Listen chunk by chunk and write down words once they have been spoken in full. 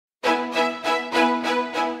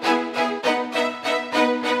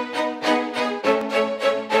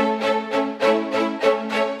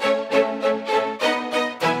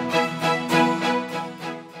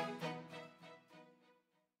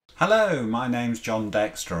Hello, my name's John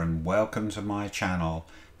Dexter and welcome to my channel.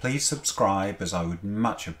 Please subscribe as I would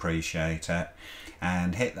much appreciate it,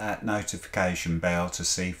 and hit that notification bell to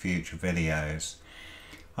see future videos.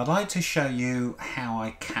 I'd like to show you how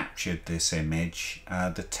I captured this image,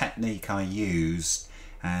 the technique I used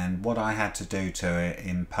and what I had to do to it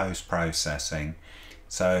in post-processing.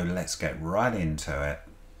 So let's get right into it.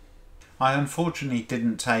 I unfortunately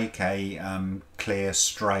didn't take a clear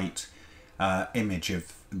straight image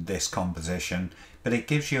of this composition, but it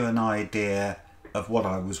gives you an idea of what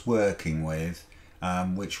I was working with,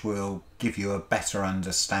 which will give you a better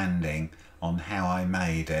understanding on how I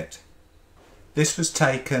made it. This was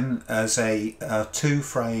taken as a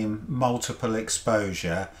 2-frame multiple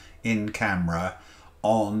exposure in camera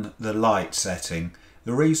on the light setting.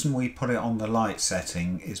 The reason we put it on the light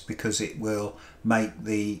setting is because it will make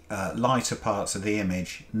the lighter parts of the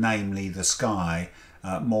image, namely the sky,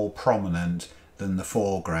 more prominent than the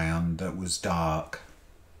foreground that was dark.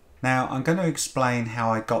 Now I'm going to explain how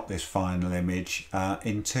I got this final image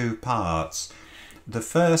in two parts. The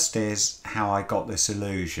first is how I got this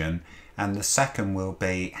illusion, and the second will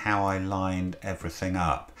be how I lined everything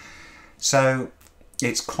up. So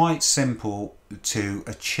it's quite simple to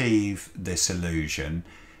achieve this illusion.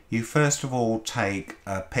 You first of all take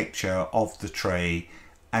a picture of the tree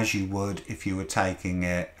as you would if you were taking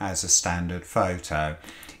it as a standard photo.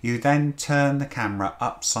 You then turn the camera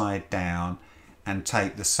upside down and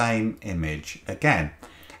take the same image again,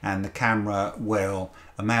 and the camera will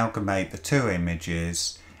amalgamate the two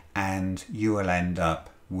images and you will end up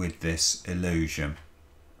with this illusion.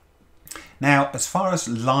 Now, as far as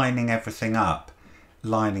lining everything up,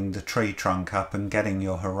 lining the tree trunk up and getting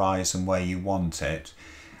your horizon where you want it,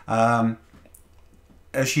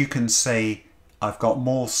 as you can see, I've got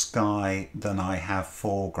more sky than I have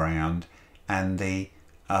foreground, and the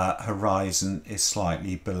horizon is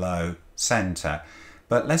slightly below center.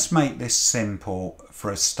 But let's make this simple for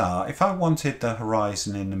a start. If I wanted the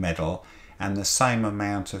horizon in the middle and the same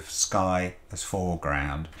amount of sky as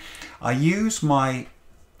foreground, I use my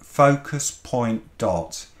focus point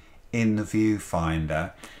dot in the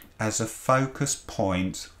viewfinder as a focus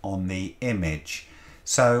point on the image.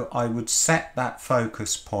 So I would set that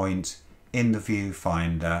focus point in the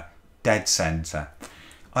viewfinder dead center.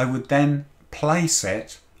 I would then place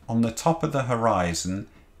it on the top of the horizon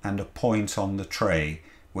and a point on the tree,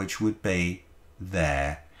 which would be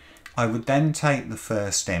there. I would then take the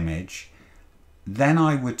first image, then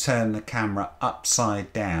I would turn the camera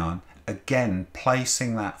upside down, again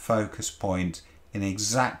placing that focus point in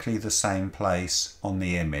exactly the same place on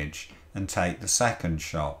the image, and take the second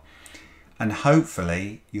shot. And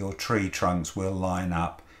hopefully your tree trunks will line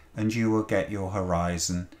up and you will get your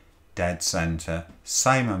horizon dead center,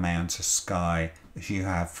 same amount of sky as you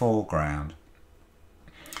have foreground.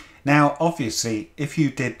 Now obviously if you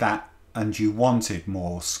did that and you wanted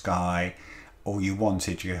more sky, or you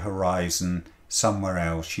wanted your horizon somewhere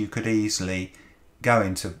else, you could easily go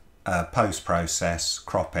into post-process,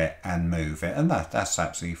 crop it and move it, and that's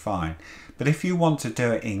absolutely fine. But if you want to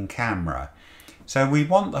do it in camera, so we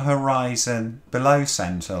want the horizon below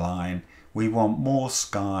center line, we want more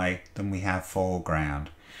sky than we have foreground.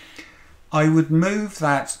 I would move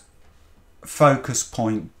that focus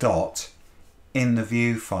point dot in the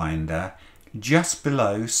viewfinder just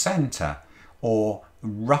below center, or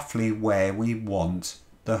roughly where we want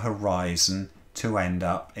the horizon to end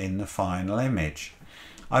up in the final image.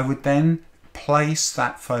 I would then place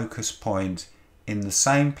that focus point in the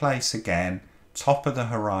same place again, top of the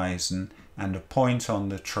horizon and a point on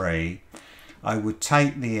the tree. I would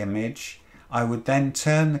take the image, I would then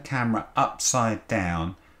turn the camera upside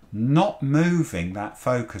down, not moving that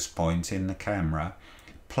focus point in the camera,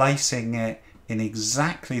 placing it in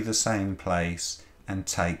exactly the same place, and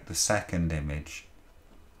take the second image.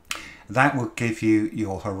 That will give you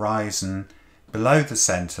your horizon below the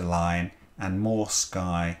center line and more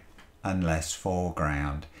sky and less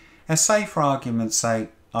foreground. Now say for argument's sake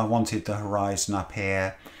I wanted the horizon up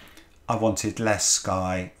here, I wanted less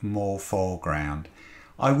sky, more foreground.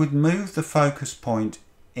 I would move the focus point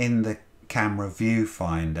in the camera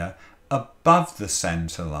viewfinder above the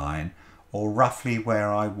center line, or roughly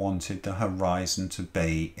where I wanted the horizon to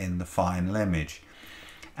be in the final image.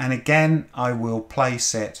 And again I will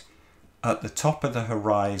place it at the top of the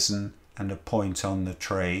horizon and a point on the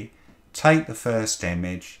tree, take the first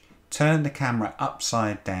image, turn the camera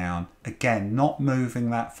upside down, again not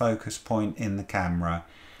moving that focus point in the camera,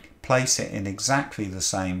 place it in exactly the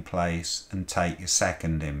same place and take your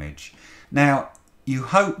second image. Now you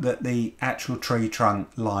hope that the actual tree trunk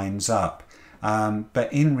lines up,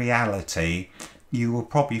 but in reality you will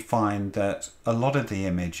probably find that a lot of the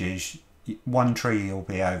images, one tree will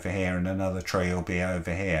be over here and another tree will be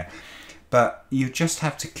over here, but you just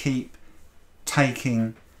have to keep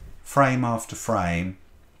taking frame after frame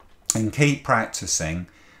and keep practicing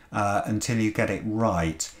until you get it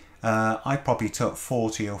right. I probably took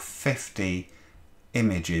 40 or 50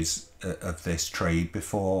 images of this tree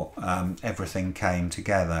before everything came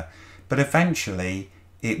together, but eventually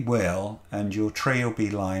it will, and your tree will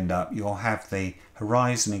be lined up. You'll have the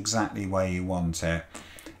horizon exactly where you want it,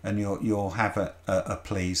 and you'll have a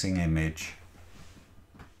pleasing image.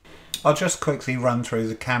 I'll just quickly run through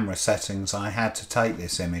the camera settings I had to take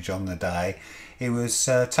this image on the day. It was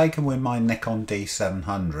taken with my Nikon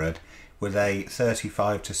D700 with a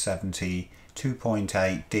 35-70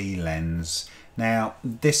 2.8D lens. Now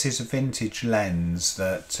this is a vintage lens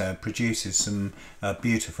that produces some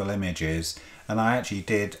beautiful images, and I actually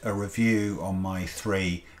did a review on my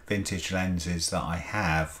 3 vintage lenses that I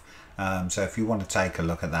have, so if you want to take a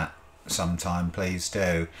look at that sometime, please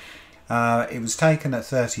do. It was taken at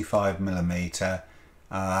 35mm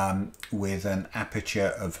with an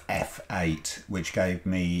aperture of f8, which gave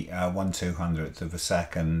me 1/200th of a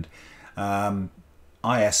second.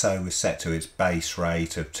 ISO was set to its base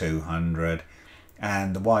rate of 200,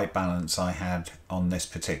 and the white balance I had on this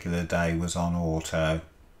particular day was on auto.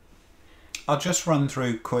 I'll just run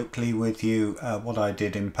through quickly with you what I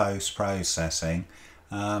did in post-processing.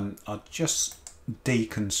 I'll just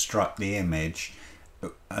deconstruct the image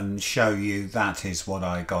and show you that is what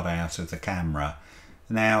I got out of the camera.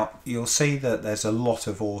 Now you'll see that there's a lot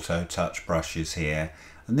of auto touch brushes here,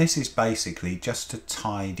 and this is basically just to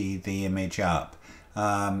tidy the image up.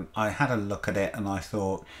 I had a look at it and I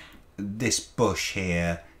thought this bush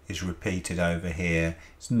here is repeated over here.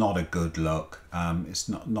 It's not a good look. It's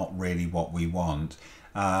not really what we want.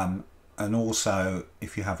 And also,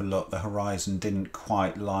 if you have a look, the horizon didn't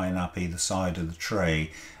quite line up either side of the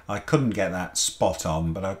tree. I couldn't get that spot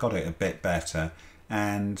on, but I got it a bit better,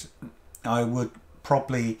 and I would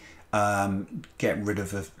probably get rid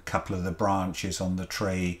of a couple of the branches on the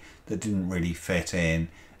tree that didn't really fit in,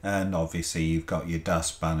 and obviously you've got your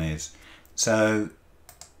dust bunnies. So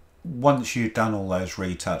once you've done all those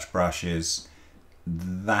retouch brushes,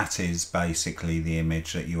 that is basically the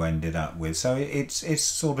image that you ended up with. So it's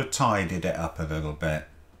sort of tidied it up a little bit.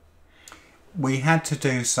 We had to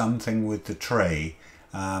do something with the tree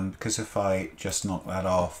because if I just knock that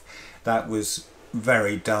off, that was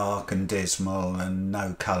very dark and dismal and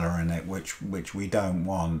no colour in it, which we don't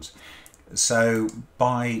want. So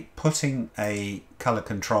by putting a colour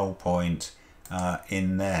control point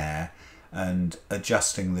in there and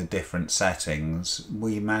adjusting the different settings,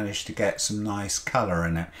 we managed to get some nice colour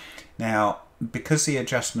in it. Now because the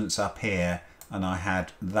adjustment's up here and I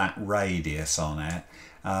had that radius on it,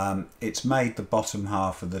 it's made the bottom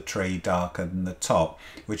half of the tree darker than the top,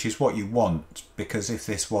 which is what you want, because if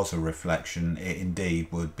this was a reflection it indeed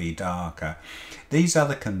would be darker. These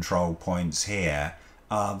other control points here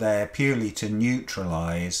are there purely to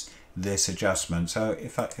neutralise this adjustment. So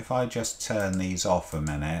if I just turn these off a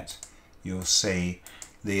minute, you'll see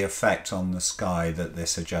the effect on the sky that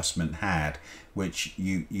this adjustment had, which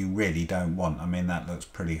you really don't want. I mean, that looks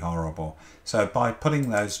pretty horrible. So by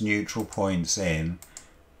putting those neutral points in,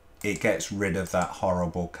 it gets rid of that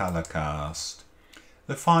horrible colour cast.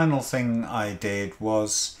 The final thing I did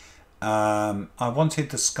was I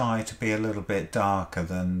wanted the sky to be a little bit darker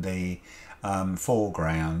than the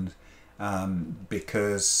foreground,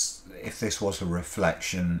 because if this was a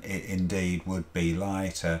reflection it indeed would be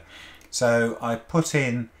lighter. So I put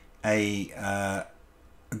in a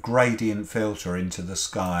gradient filter into the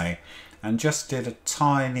sky and just did a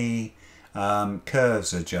tiny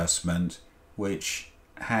curves adjustment, which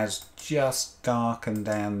has just darkened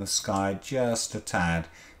down the sky just a tad,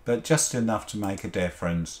 but just enough to make a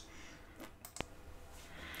difference.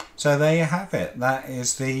 So there you have it. That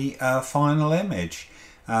is the final image.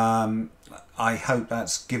 I hope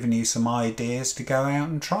that's given you some ideas to go out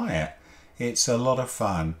and try it. It's a lot of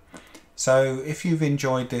fun. So if you've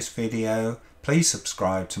enjoyed this video, please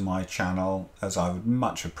subscribe to my channel, as I would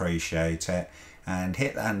much appreciate it, and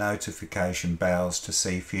hit that notification bells to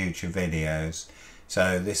see future videos.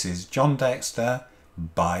 So this is John Dexter.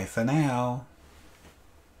 Bye for now.